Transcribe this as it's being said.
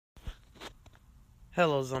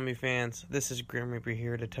Hello, zombie fans. This is Grim Reaper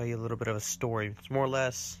here to tell you a little bit of a story. It's more or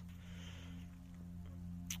less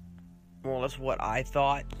what I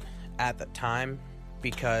thought at the time,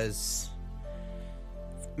 because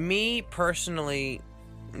me personally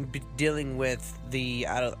dealing with the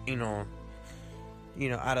out of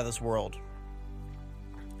this world.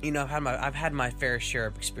 I've had my fair share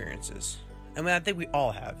of experiences. I mean, I think we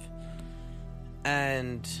all have.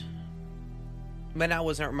 And when I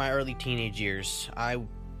was in my early teenage years, I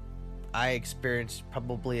experienced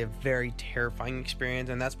probably a very terrifying experience,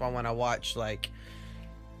 and that's why when I watch like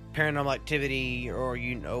Paranormal Activity or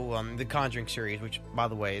the Conjuring series, which by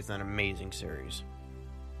the way is an amazing series,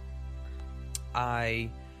 it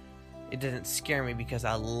doesn't scare me because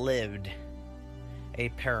I lived a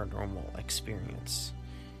paranormal experience.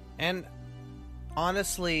 And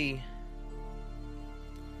honestly,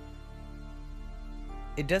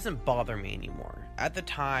 it doesn't bother me anymore. At the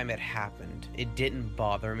time it happened, it didn't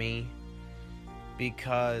bother me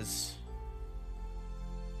because,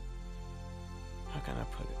 how can I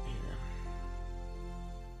put it here?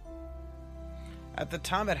 At the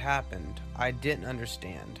time it happened, I didn't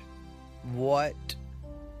understand what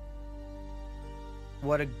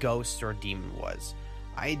a ghost or demon was.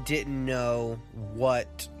 I didn't know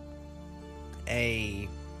what I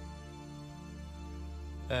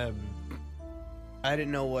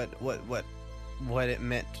didn't know what it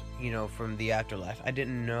meant, from the afterlife. I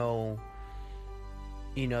didn't know,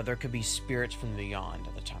 there could be spirits from beyond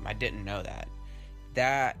at the time. I didn't know that.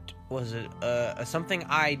 That was something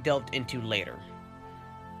I delved into later.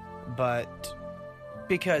 But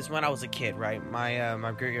because when I was a kid, right,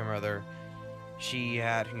 my great grandmother, she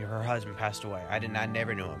had her husband passed away. I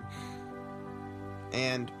never knew him.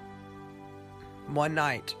 And one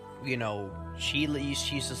night, she used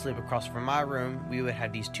to sleep across from my room. We would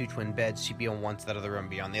have these two twin beds. She'd be on one side of the room,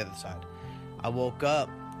 be on the other side. I woke up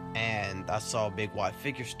and I saw a big white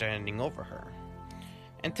figure standing over her.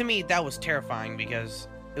 And to me, that was terrifying because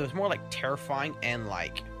it was more like terrifying and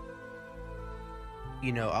like,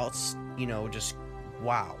 just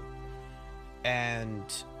wow. And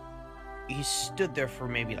he stood there for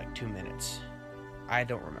maybe like 2 minutes. I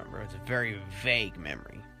don't remember. It's a very vague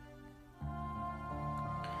memory.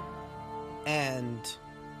 And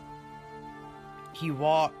he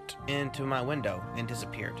walked into my window and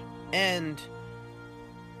disappeared. And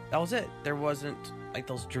that was it. There wasn't like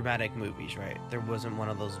those dramatic movies, right? There wasn't one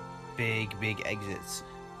of those big exits.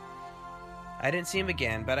 I didn't see him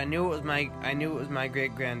again, but I knew it was my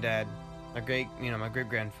great granddad, my great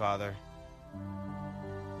grandfather,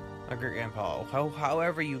 my great grandpa,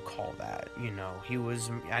 however you call that.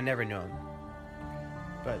 I never knew him.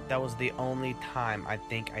 But that was the only time I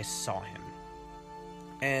think I saw him.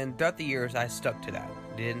 And throughout the years, I stuck to that.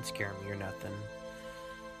 It didn't scare me or nothing.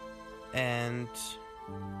 And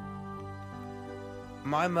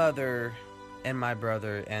my mother and my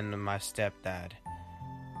brother and my stepdad,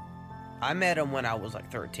 I met them when I was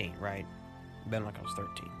like 13, right? Been like I was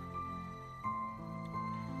 13.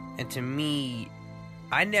 And to me,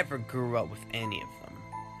 I never grew up with any of them.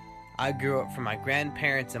 I grew up from my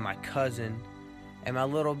grandparents and my cousin and my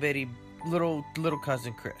little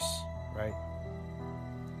cousin Chris, right?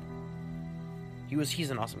 He's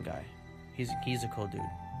an awesome guy. He's a cool dude.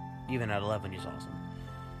 Even at 11, he's awesome.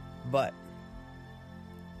 But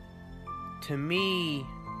to me,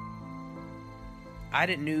 I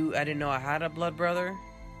didn't know I had a blood brother.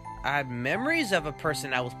 I had memories of a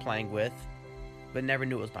person I was playing with, but never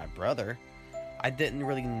knew it was my brother. I didn't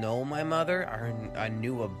really know my mother. I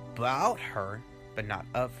knew about her, but not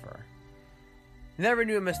of her. Never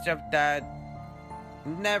knew my stepdad.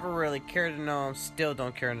 Never really cared to know him. Still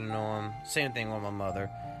don't care to know him. Same thing with my mother.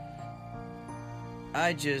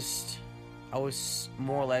 I was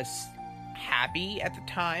more or less happy at the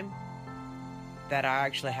time that I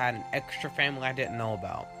actually had an extra family I didn't know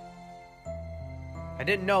about. I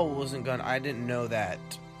didn't know that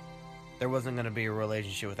there wasn't going to be a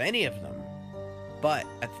relationship with any of them. But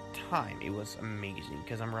at the time, it was amazing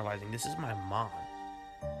because I'm realizing this is my mom.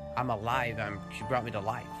 I'm alive. She brought me to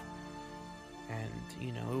life. And,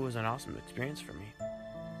 it was an awesome experience for me.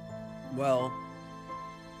 Well,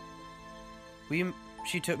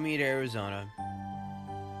 she took me to Arizona.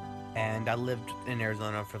 And I lived in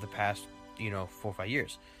Arizona for the past, 4 or 5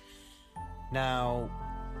 years. Now,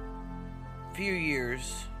 a few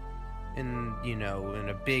years in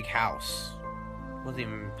a big house. Wasn't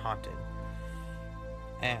even haunted.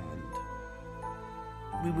 And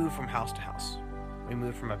we moved from house to house. We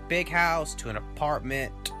moved from a big house to an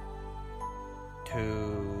apartment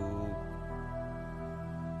to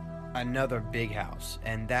another big house,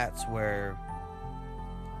 and that's where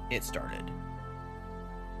it started.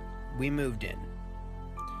 we moved in.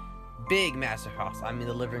 Big, massive house. I mean,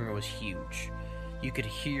 the living room was huge. You could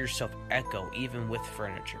hear yourself echo even with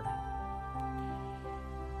furniture.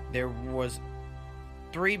 There was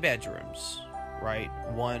 3 bedrooms, right?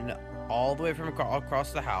 One all the way from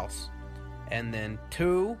across the house, and then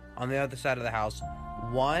 2 on the other side of the house.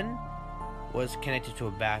 One was connected to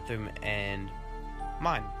a bathroom and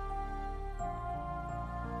mine.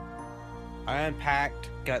 I unpacked,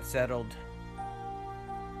 got settled.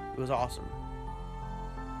 It was awesome.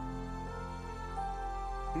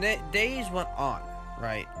 Days went on,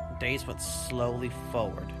 right? Days went slowly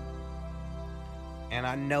forward. And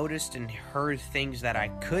I noticed and heard things that I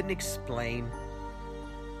couldn't explain.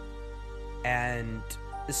 And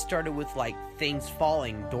it started with like things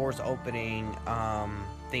falling, doors opening,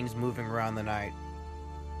 things moving around the night.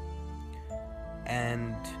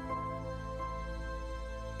 And,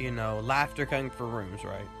 laughter coming from rooms,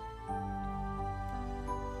 right?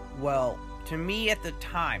 Well, to me at the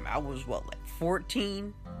time, I was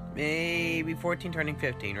 14? Maybe 14 turning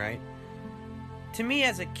 15, right? To me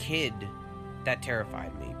as a kid, that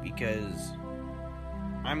terrified me because,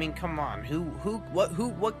 I mean, come on,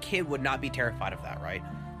 what kid would not be terrified of that, right?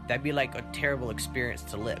 That'd be like a terrible experience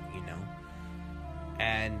to live,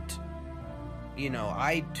 And,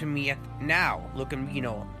 now, looking,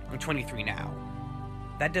 I'm 23 now,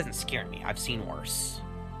 that doesn't scare me. I've seen worse.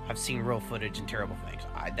 I've seen real footage and terrible things.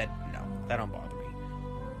 That don't bother me.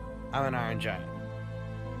 I'm an Iron Giant.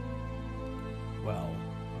 Well,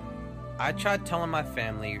 I tried telling my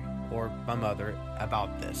family or my mother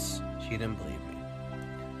about this. She didn't believe me.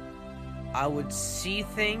 I would see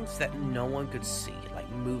things that no one could see, like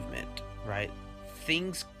movement, right?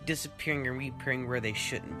 Things disappearing and reappearing where they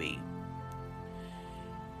shouldn't be.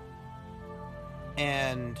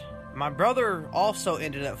 And my brother also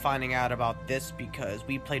ended up finding out about this because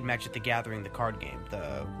we played Magic the Gathering, the card game.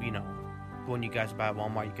 The one you guys buy at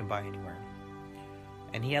Walmart, you can buy anywhere.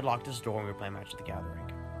 And he had locked his door when we were playing Magic the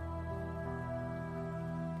Gathering.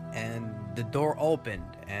 And the door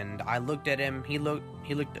opened, and I looked at him. He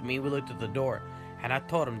looked at me. We looked at the door, and I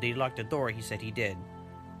told him, "Did he lock the door?" He said he did.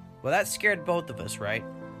 Well, that scared both of us, right?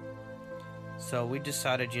 So we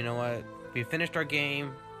decided, you know what? We finished our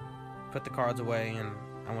game, put the cards away, and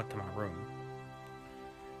I went to my room.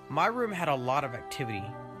 My room had a lot of activity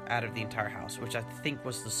out of the entire house, which I think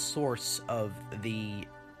was the source of the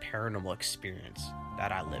paranormal experience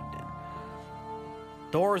that I lived in.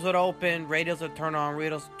 Doors would open, radios would turn on,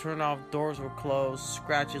 radios would turn off, doors would close,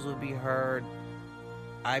 scratches would be heard.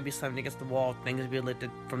 I'd be slamming against the wall, things would be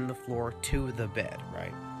lifted from the floor to the bed,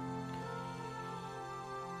 right?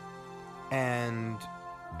 And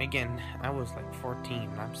again, I was like 14,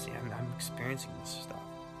 and I'm experiencing this stuff.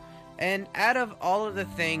 And out of all of the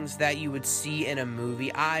things that you would see in a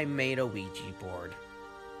movie, I made a Ouija board.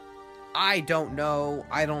 I don't know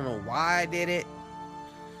why I did it.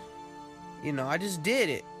 I just did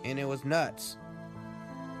it, and it was nuts.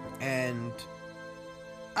 And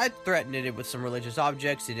I threatened it with some religious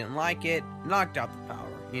objects. He didn't like it. Knocked out the power,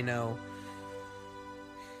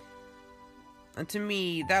 And to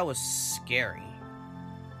me, that was scary.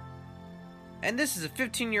 And this is a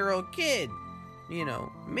 15-year-old kid.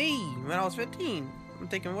 Me, when I was 15.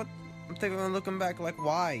 I'm looking back, like,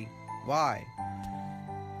 why? Why?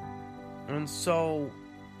 And so,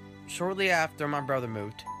 shortly after, my brother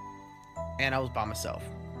moved. And I was by myself,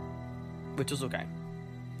 which was okay.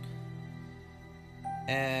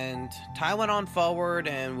 And time went on forward,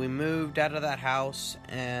 and we moved out of that house,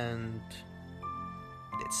 and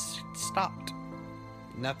it stopped.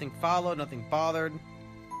 Nothing followed, nothing bothered,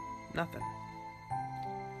 nothing.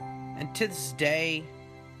 And to this day,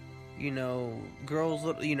 dead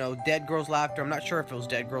girls' laughter. I'm not sure if it was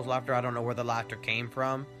dead girls' laughter. I don't know where the laughter came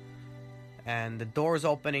from. And the doors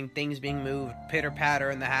opening, things being moved, pitter-patter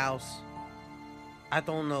in the house. I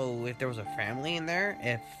don't know if there was a family in there,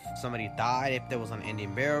 if somebody died, if there was an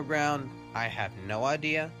Indian burial ground. I have no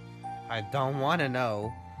idea. I don't want to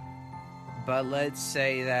know. But let's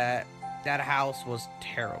say that house was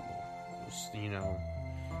terrible. It was,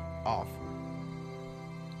 awful.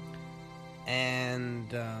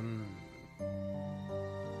 And,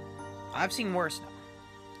 I've seen worse now.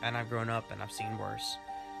 And I've grown up and I've seen worse.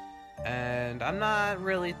 And I'm not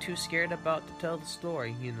really too scared about to tell the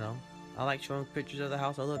story, I like showing pictures of the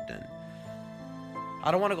house I lived in.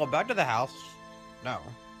 I don't want to go back to the house. No.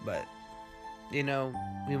 But, we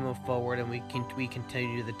move forward and we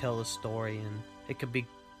continue to tell the story. And it could be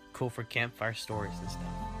cool for campfire stories and stuff.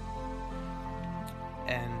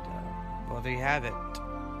 And, there you have it.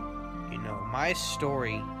 My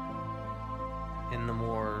story in the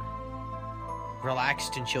more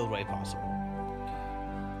relaxed and chilled way possible.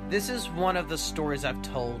 This is one of the stories I've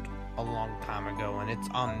told a long time ago, and it's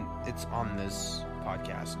on this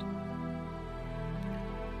podcast.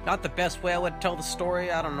 Not the best way I would tell the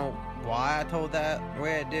story. I don't know why I told that the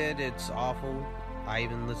way I did. It's awful. I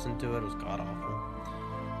even listened to it. It was god awful.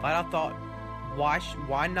 But I thought,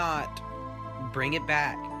 why not bring it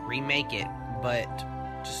back, remake it, but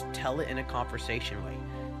just tell it in a conversation way.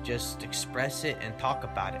 Just express it and talk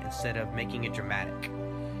about it instead of making it dramatic.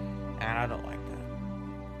 And I don't like that.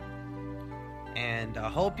 And I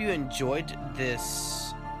hope you enjoyed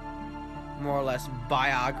this more or less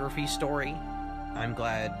biography story. I'm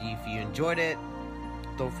glad if you enjoyed it.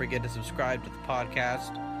 Don't forget to subscribe to the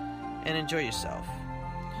podcast and enjoy yourself.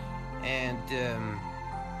 And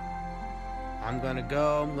I'm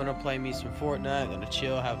gonna play me some Fortnite. I'm gonna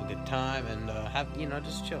chill, have a good time, and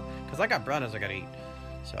just chill. Cause I got brownies I gotta eat.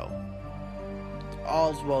 So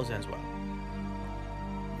all's well as ends well.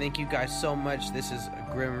 Thank you guys so much. This is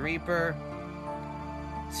Grim Reaper.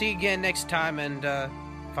 See you again next time, and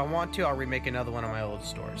if I want to, I'll remake another one of my old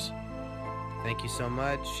stories. Thank you so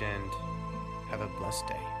much, and have a blessed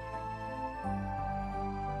day.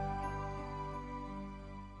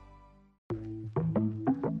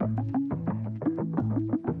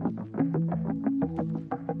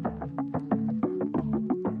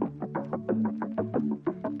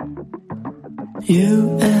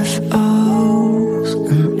 UFOs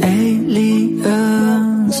and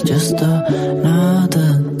aliens, just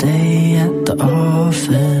another day at the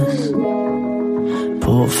office.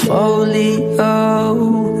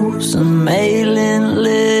 Portfolios and mailing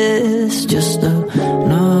lists, just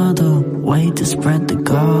another way to spread the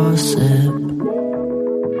gossip.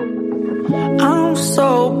 I'm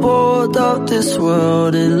so bored of this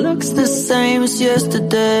world, it looks the same as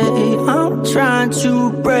yesterday. I'm trying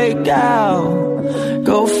to break out,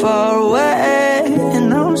 go far away,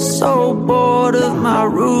 and I'm so bored of my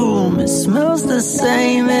room. It smells the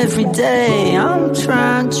same every day. I'm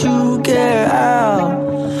trying to get out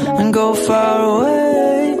and go far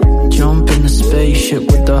away. Jump in the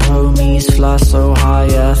spaceship with the homies, fly so high,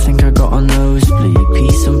 yeah, I think I got a nosebleed.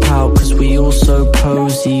 Peace and pout, cause we all so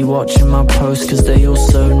posy, watching my posts cause they all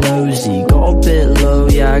so nosy. Got a bit low,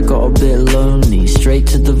 yeah, I got a bit lonely. Straight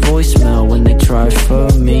to the voicemail when they try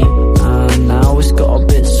phone me. And now it's got a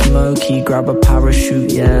bit smoky. Grab a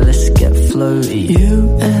parachute, yeah, let's get floaty.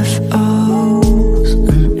 UFOs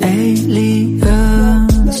and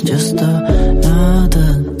aliens, just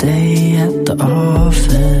another day at the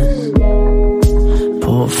office.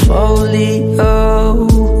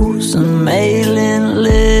 Portfolios and mailing